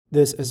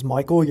This is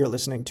Michael. You're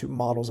listening to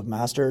Models of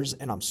Masters,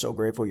 and I'm so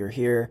grateful you're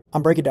here.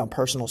 I'm breaking down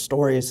personal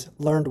stories,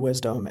 learned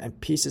wisdom, and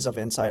pieces of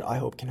insight I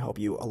hope can help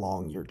you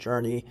along your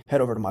journey.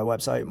 Head over to my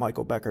website,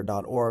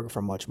 michaelbecker.org,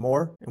 for much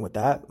more. And with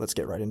that, let's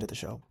get right into the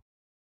show.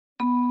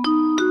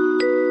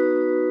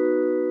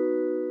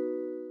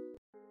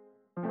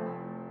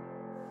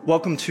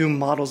 Welcome to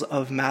Models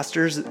of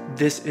Masters.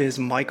 This is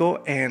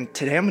Michael, and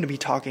today I'm going to be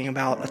talking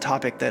about a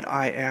topic that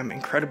I am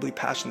incredibly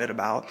passionate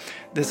about,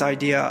 this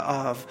idea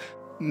of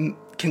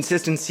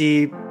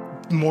consistency,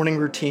 morning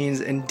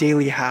routines, and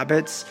daily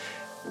habits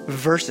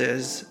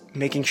versus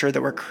making sure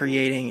that we're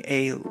creating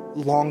a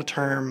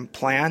long-term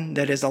plan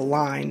that is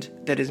aligned,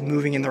 that is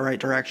moving in the right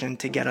direction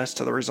to get us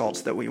to the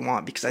results that we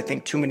want. Because I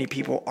think too many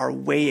people are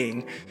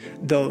weighing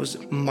those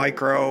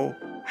micro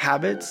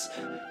habits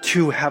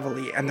too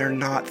heavily, and they're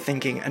not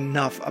thinking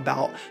enough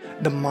about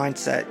the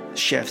mindset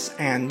shifts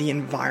and the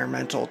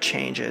environmental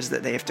changes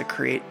that they have to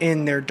create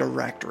in their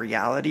direct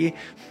reality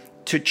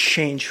to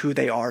change who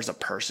they are as a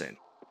person.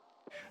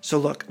 So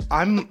look,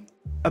 I'm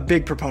a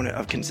big proponent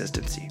of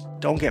consistency.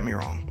 Don't get me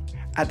wrong.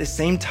 At the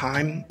same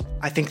time,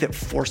 I think that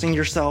forcing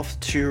yourself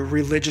to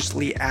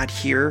religiously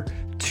adhere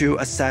to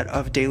a set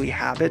of daily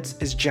habits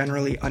is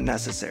generally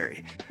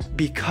unnecessary,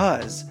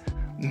 because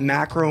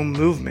macro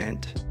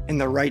movement in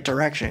the right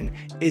direction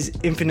is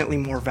infinitely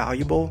more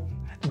valuable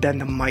than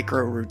the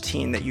micro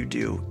routine that you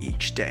do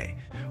each day.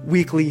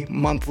 Weekly,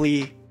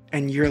 monthly,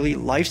 and yearly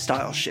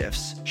lifestyle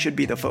shifts should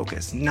be the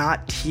focus,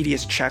 not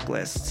tedious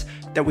checklists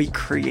that we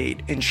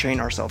create and train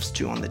ourselves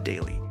to on the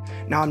daily.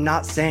 Now, I'm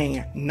not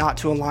saying not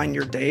to align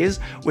your days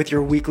with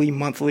your weekly,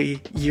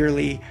 monthly,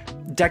 yearly,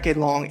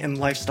 decade-long, and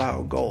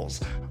lifestyle goals.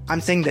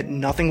 I'm saying that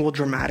nothing will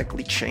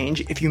dramatically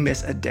change if you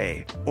miss a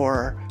day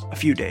or a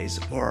few days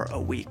or a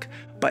week.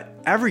 But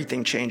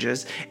everything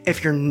changes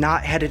if you're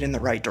not headed in the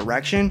right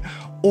direction,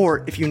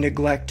 or if you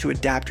neglect to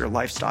adapt your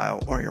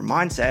lifestyle or your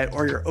mindset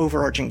or your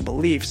overarching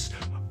beliefs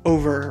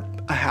over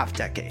a half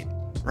decade,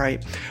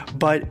 right?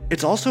 But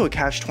it's also a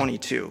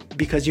catch-22,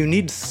 because you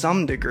need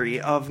some degree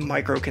of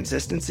micro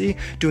consistency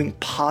doing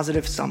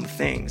positive sum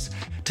things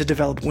to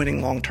develop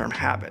winning long-term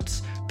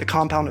habits. The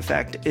compound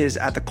effect is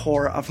at the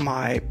core of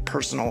my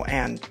personal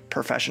and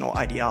professional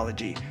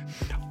ideology.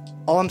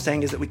 All I'm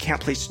saying is that we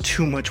can't place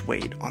too much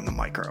weight on the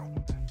micro.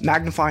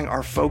 Magnifying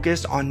our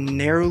focus on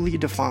narrowly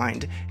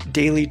defined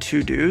daily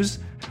to-dos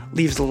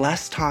leaves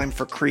less time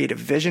for creative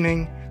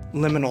visioning,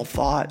 liminal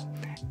thought,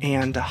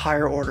 and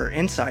higher order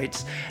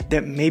insights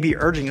that may be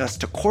urging us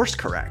to course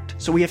correct.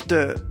 So we have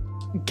to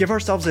give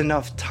ourselves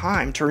enough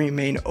time to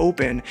remain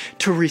open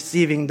to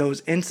receiving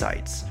those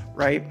insights,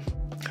 right?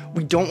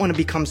 We don't want to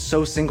become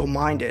so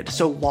single-minded,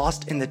 so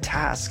lost in the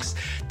tasks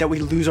that we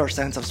lose our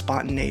sense of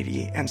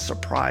spontaneity and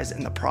surprise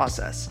in the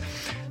process.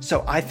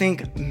 So I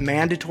think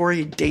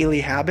mandatory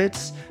daily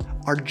habits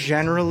are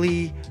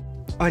generally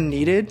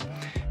unneeded.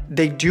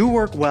 They do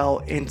work well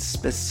in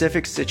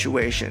specific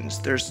situations.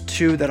 There's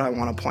two that I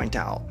want to point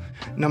out.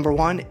 Number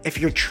one, if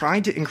you're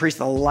trying to increase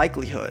the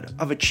likelihood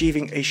of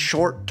achieving a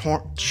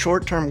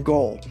short-term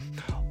goal,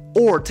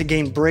 or to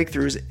gain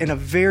breakthroughs in a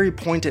very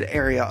pointed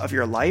area of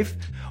your life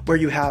where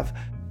you have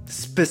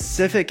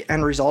specific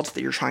end results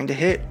that you're trying to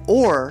hit,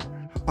 or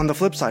on the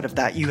flip side of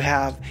that, you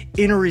have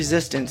inner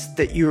resistance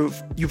that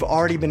you've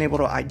already been able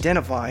to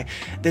identify,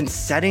 then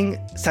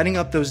setting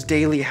up those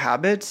daily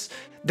habits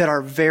that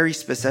are very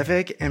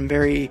specific and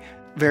very,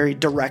 very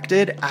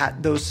directed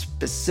at those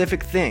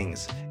specific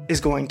things is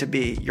going to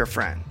be your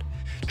friend.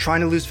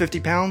 Trying to lose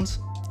 50 pounds?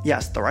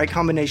 Yes, the right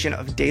combination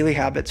of daily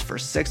habits for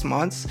 6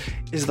 months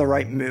is the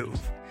right move.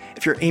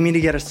 If you're aiming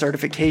to get a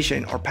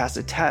certification or pass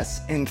a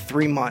test in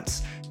 3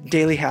 months,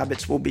 daily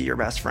habits will be your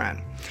best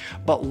friend.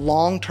 But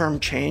long-term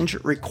change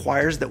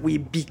requires that we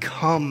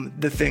become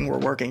the thing we're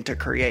working to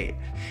create.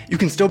 You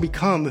can still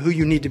become who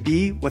you need to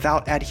be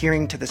without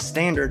adhering to the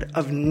standard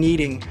of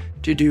needing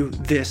to do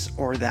this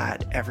or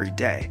that every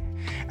day.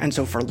 And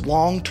so for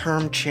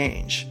long-term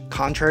change,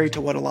 contrary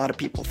to what a lot of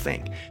people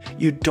think,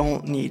 you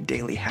don't need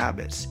daily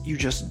habits. You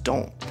just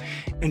don't.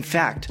 In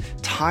fact,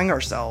 tying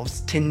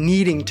ourselves to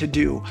needing to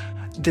do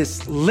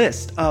this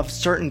list of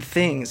certain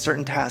things,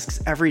 certain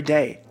tasks every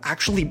day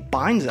actually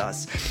binds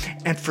us.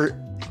 And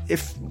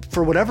if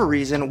for whatever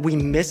reason we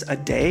miss a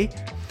day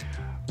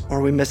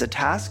or we miss a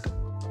task,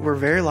 we're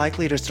very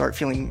likely to start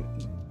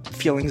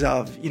feelings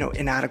of,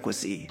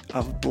 inadequacy,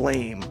 of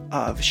blame,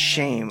 of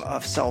shame,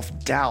 of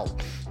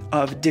self-doubt,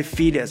 of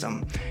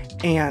defeatism.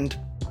 And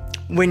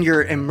when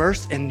you're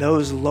immersed in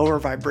those lower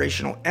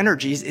vibrational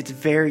energies, it's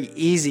very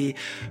easy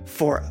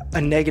for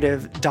a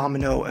negative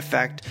domino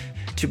effect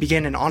to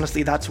begin. And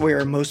honestly, that's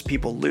where most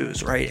people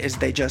lose, right? Is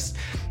they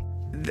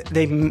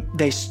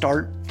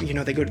start,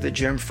 they go to the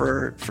gym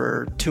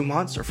for 2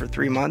 months or for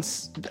 3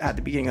 months at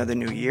the beginning of the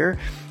new year,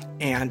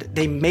 and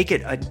they make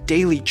it a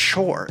daily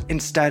chore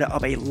instead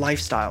of a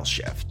lifestyle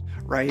shift,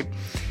 right?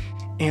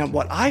 And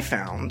what I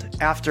found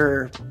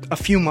after a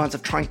few months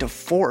of trying to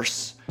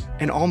force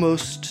an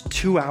almost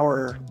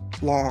 2-hour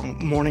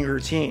long morning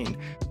routine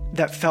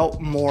that felt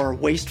more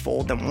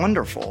wasteful than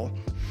wonderful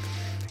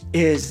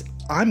is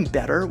I'm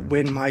better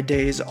when my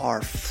days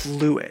are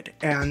fluid,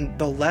 and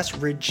the less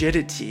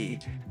rigidity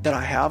that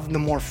I have, the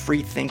more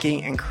free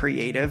thinking and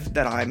creative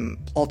that I'm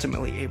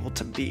ultimately able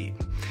to be.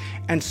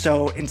 And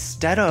so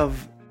instead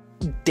of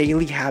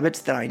daily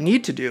habits that I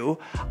need to do,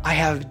 I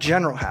have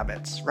general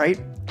habits,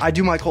 right? I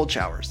do my cold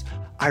showers,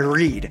 I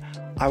read,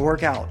 I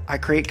work out, I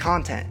create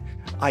content,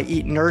 I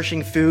eat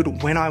nourishing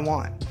food when I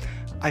want.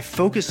 I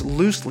focus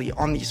loosely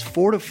on these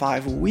 4 to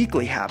 5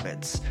 weekly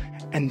habits,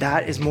 and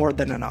that is more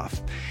than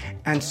enough.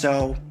 And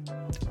so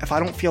if I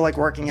don't feel like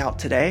working out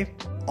today,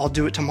 I'll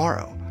do it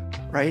tomorrow,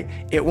 right?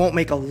 It won't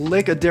make a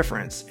lick of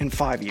difference in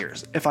 5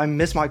 years. If I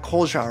miss my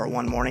cold shower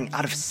one morning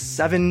out of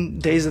 7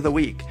 days of the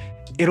week,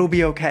 it'll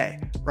be okay,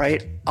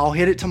 right? I'll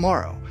hit it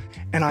tomorrow.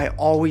 And I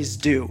always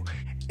do.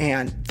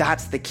 And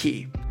that's the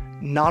key.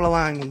 Not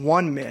allowing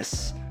one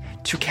miss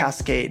to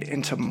cascade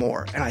into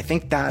more. And I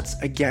think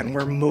that's, again,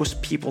 where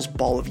most people's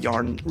ball of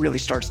yarn really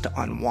starts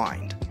to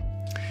unwind.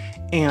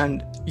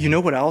 And you know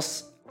what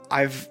else?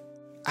 I've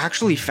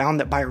actually found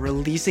that by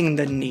releasing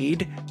the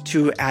need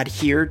to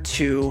adhere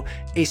to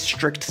a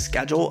strict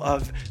schedule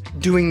of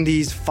doing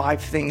these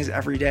 5 things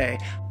every day,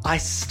 I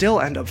still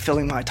end up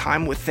filling my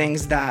time with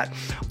things that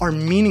are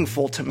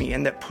meaningful to me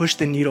and that push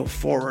the needle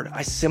forward.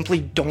 I simply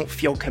don't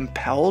feel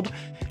compelled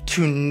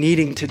to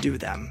needing to do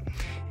them.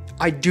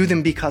 I do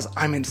them because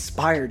I'm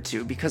inspired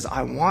to, because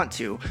I want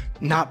to,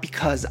 not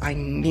because I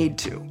need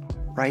to,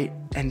 right?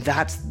 And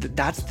that's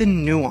the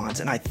nuance.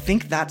 And I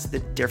think that's the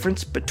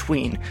difference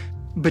between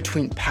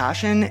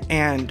passion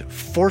and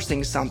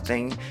forcing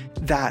something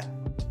that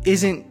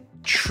isn't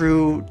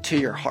true to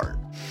your heart.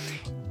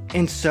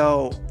 And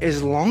so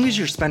as long as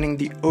you're spending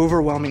the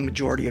overwhelming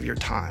majority of your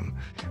time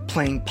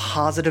playing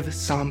positive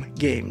sum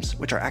games,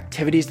 which are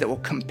activities that will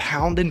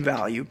compound in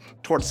value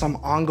towards some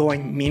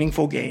ongoing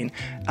meaningful gain,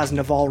 as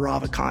Naval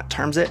Ravikant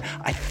terms it,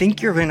 I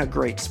think you're in a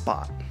great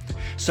spot.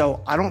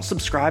 So I don't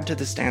subscribe to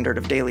the standard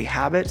of daily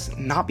habits,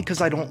 not because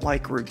I don't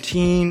like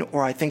routine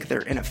or I think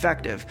they're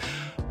ineffective,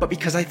 but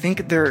because I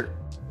think they're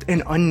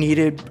an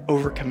unneeded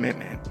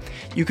overcommitment.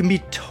 You can be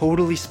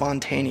totally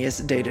spontaneous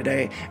day to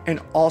day and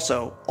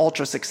also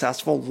ultra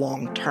successful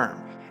long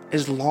term.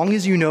 As long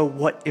as you know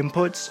what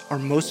inputs are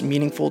most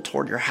meaningful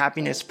toward your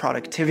happiness,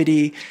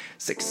 productivity,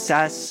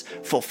 success,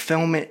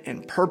 fulfillment,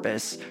 and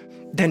purpose,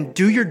 then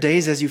do your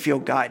days as you feel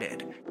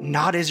guided,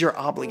 not as you're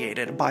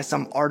obligated by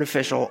some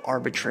artificial,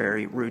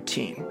 arbitrary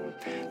routine.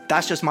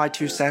 That's just my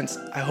 2 cents.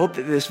 I hope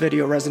that this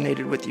video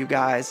resonated with you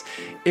guys.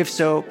 If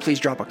so, please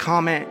drop a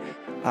comment,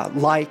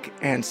 like,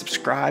 and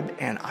subscribe,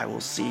 and I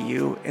will see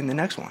you in the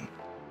next one.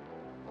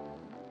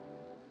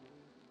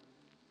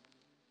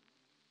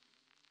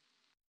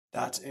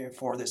 That's it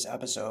for this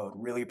episode.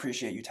 Really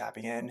appreciate you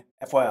tapping in.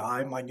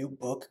 FYI, my new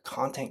book,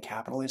 Content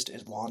Capitalist,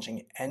 is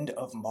launching end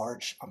of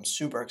March. I'm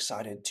super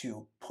excited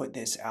to put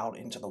this out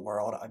into the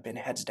world. I've been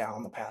heads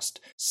down the past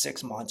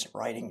 6 months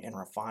writing and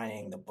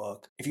refining the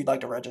book. If you'd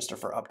like to register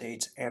for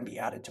updates and be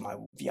added to my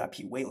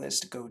VIP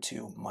waitlist, go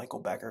to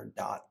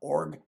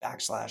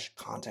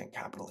michaelbecker.org/Content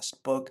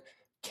Capitalist book.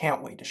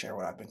 Can't wait to share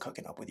what I've been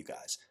cooking up with you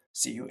guys.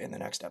 See you in the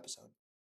next episode.